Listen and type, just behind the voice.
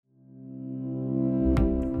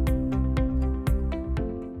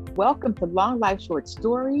welcome to Long Life Short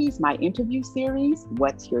Stories, my interview series,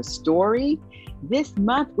 What's Your Story? This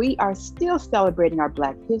month, we are still celebrating our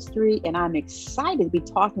Black history, and I'm excited to be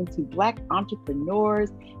talking to Black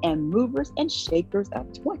entrepreneurs and movers and shakers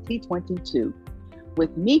of 2022.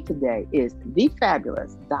 With me today is the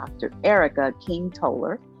fabulous Dr. Erica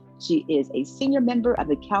King-Toler. She is a senior member of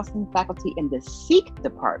the counseling faculty in the SEEK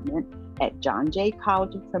department at John Jay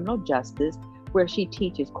College of Criminal Justice, where she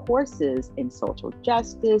teaches courses in social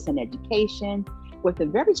justice and education with a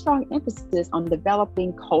very strong emphasis on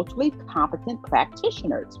developing culturally competent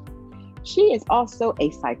practitioners. She is also a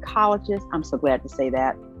psychologist. I'm so glad to say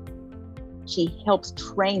that. She helps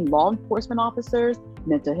train law enforcement officers,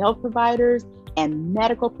 mental health providers, and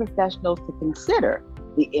medical professionals to consider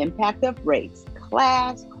the impact of race,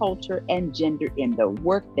 class, culture, and gender in the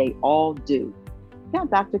work they all do. Now,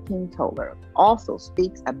 Dr. King-Toler also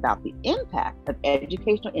speaks about the impact of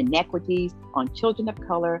educational inequities on children of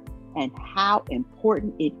color and how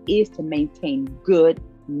important it is to maintain good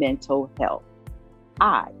mental health.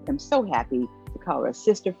 I am so happy to call her a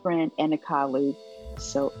sister friend and a colleague.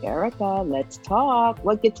 So, Erica, let's talk.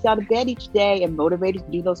 What gets you out of bed each day and motivated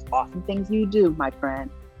to do those awesome things you do, my friend?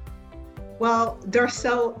 Well,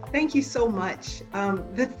 Darcel, thank you so much.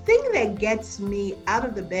 The thing that gets me out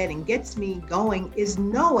of the bed and gets me going is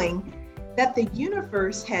knowing that the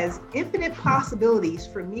universe has infinite possibilities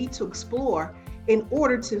for me to explore in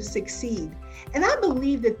order to succeed. And I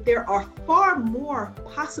believe that there are far more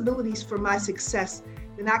possibilities for my success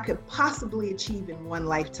than I could possibly achieve in one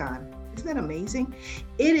lifetime. Isn't that amazing?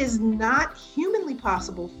 It is not humanly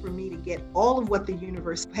possible for me to get all of what the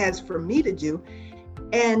universe has for me to do.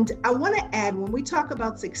 And I want to add, when we talk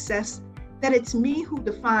about success, that it's me who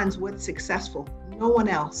defines what's successful, no one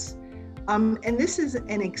else. And this is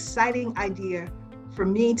an exciting idea for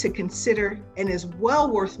me to consider and is well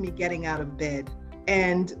worth me getting out of bed.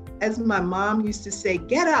 And as my mom used to say,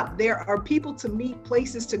 get up. There are people to meet,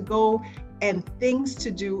 places to go, and things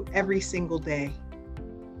to do every single day.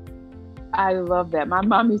 I love that. My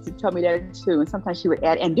mom used to tell me that too. And sometimes she would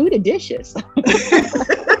add, and do the dishes.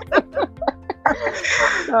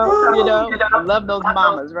 So, I love those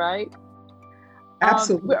mamas, right?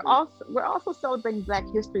 Absolutely. We're also celebrating Black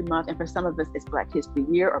History Month, and for some of us, it's Black History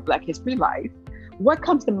Year or Black History Life. What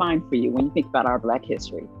comes to mind for you when you think about our Black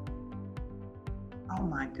history? Oh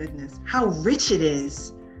my goodness, how rich it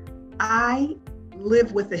is. I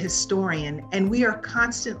live with a historian, and we are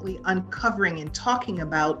constantly uncovering and talking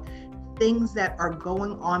about things that are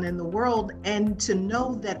going on in the world, and to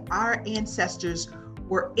know that our ancestors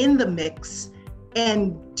were in the mix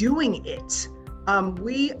and doing it.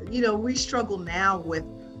 We struggle now with,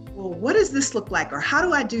 well, what does this look like? Or how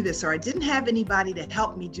do I do this? Or I didn't have anybody to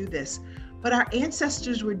help me do this. But our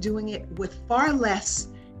ancestors were doing it with far less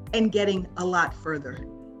and getting a lot further.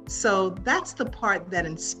 So that's the part that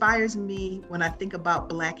inspires me when I think about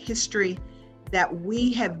Black history, that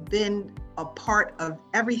we have been a part of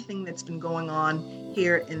everything that's been going on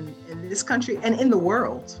here in this country and in the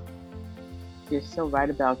world. You're so right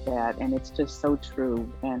about that. And it's just so true.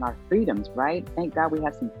 And our freedoms, right? Thank God we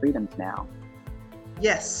have some freedoms now.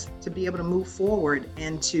 Yes, to be able to move forward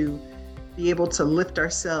and to be able to lift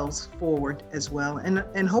ourselves forward as well.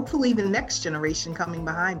 And hopefully the next generation coming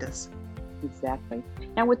behind us. Exactly.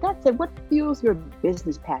 Now, with that said, what fuels your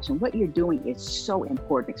business passion? What you're doing is so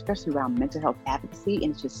important, especially around mental health advocacy,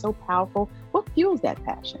 and it's just so powerful. What fuels that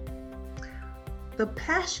passion? The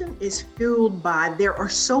passion is fueled by, there are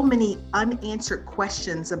so many unanswered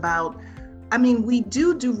questions about, we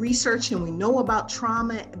do research and we know about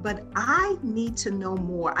trauma, but I need to know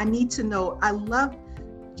more. I need to know. I love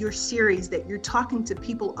your series that you're talking to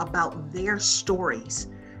people about their stories.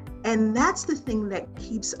 And that's the thing that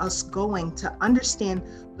keeps us going, to understand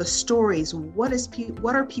the stories. What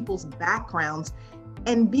are people's backgrounds?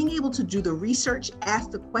 And being able to do the research, ask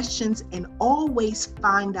the questions, and always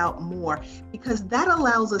find out more, because that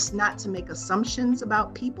allows us not to make assumptions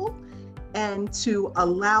about people and to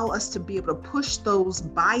allow us to be able to push those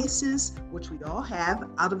biases, which we all have,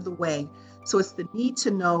 out of the way. So it's the need to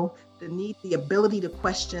know, the ability to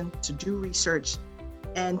question, to do research,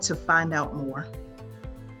 and to find out more.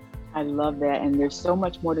 I love that. And there's so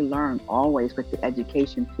much more to learn always with the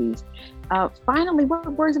education piece. Finally, what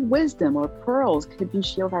words of wisdom or pearls could you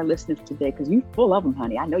share with our listeners today? Because you're full of them,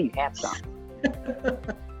 honey. I know you have some.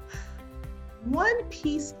 One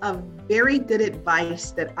piece of very good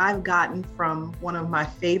advice that I've gotten from one of my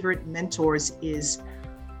favorite mentors is,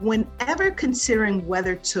 whenever considering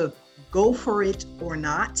whether to go for it or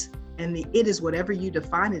not, and the it is whatever you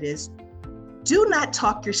define it as, do not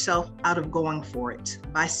talk yourself out of going for it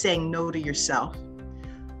by saying no to yourself.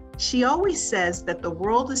 She always says that the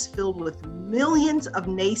world is filled with millions of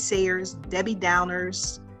naysayers, Debbie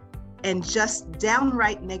Downers, and just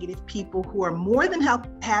downright negative people who are more than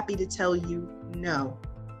happy to tell you no,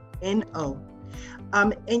 N-O.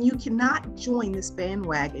 And you cannot join this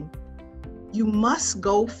bandwagon. You must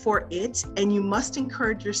go for it, and you must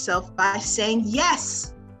encourage yourself by saying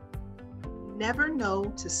yes. Never no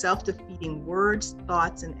to self-defeating words,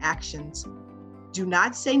 thoughts, and actions. Do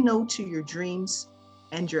not say no to your dreams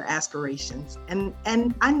and your aspirations. And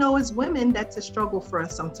I know as women, that's a struggle for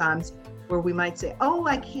us sometimes, where we might say, oh,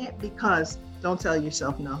 I can't because. Don't tell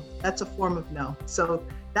yourself no. That's a form of no. So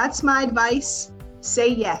that's my advice. Say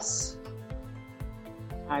yes.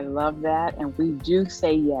 I love that. And we do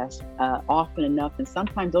say yes often enough. And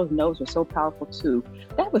sometimes those no's are so powerful too.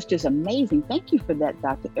 That was just amazing. Thank you for that,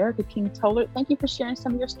 Dr. Erica King Tollert. Thank you for sharing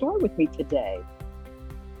some of your story with me today.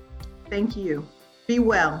 Thank you. Be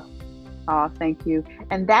well. Oh, thank you.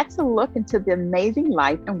 And that's a look into the amazing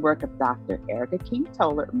life and work of Dr. Erica King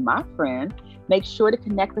Tollert, my friend. Make sure to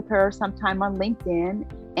connect with her sometime on LinkedIn.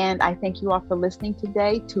 And I thank you all for listening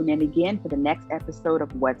today. Tune in again for the next episode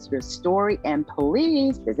of What's Your Story? And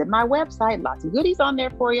please visit my website. Lots of goodies on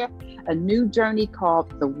there for you. A new journey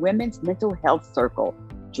called the Women's Mental Health Circle.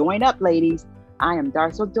 Join up, ladies. I am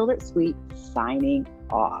Darcel Dillard Sweet, signing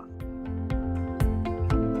off.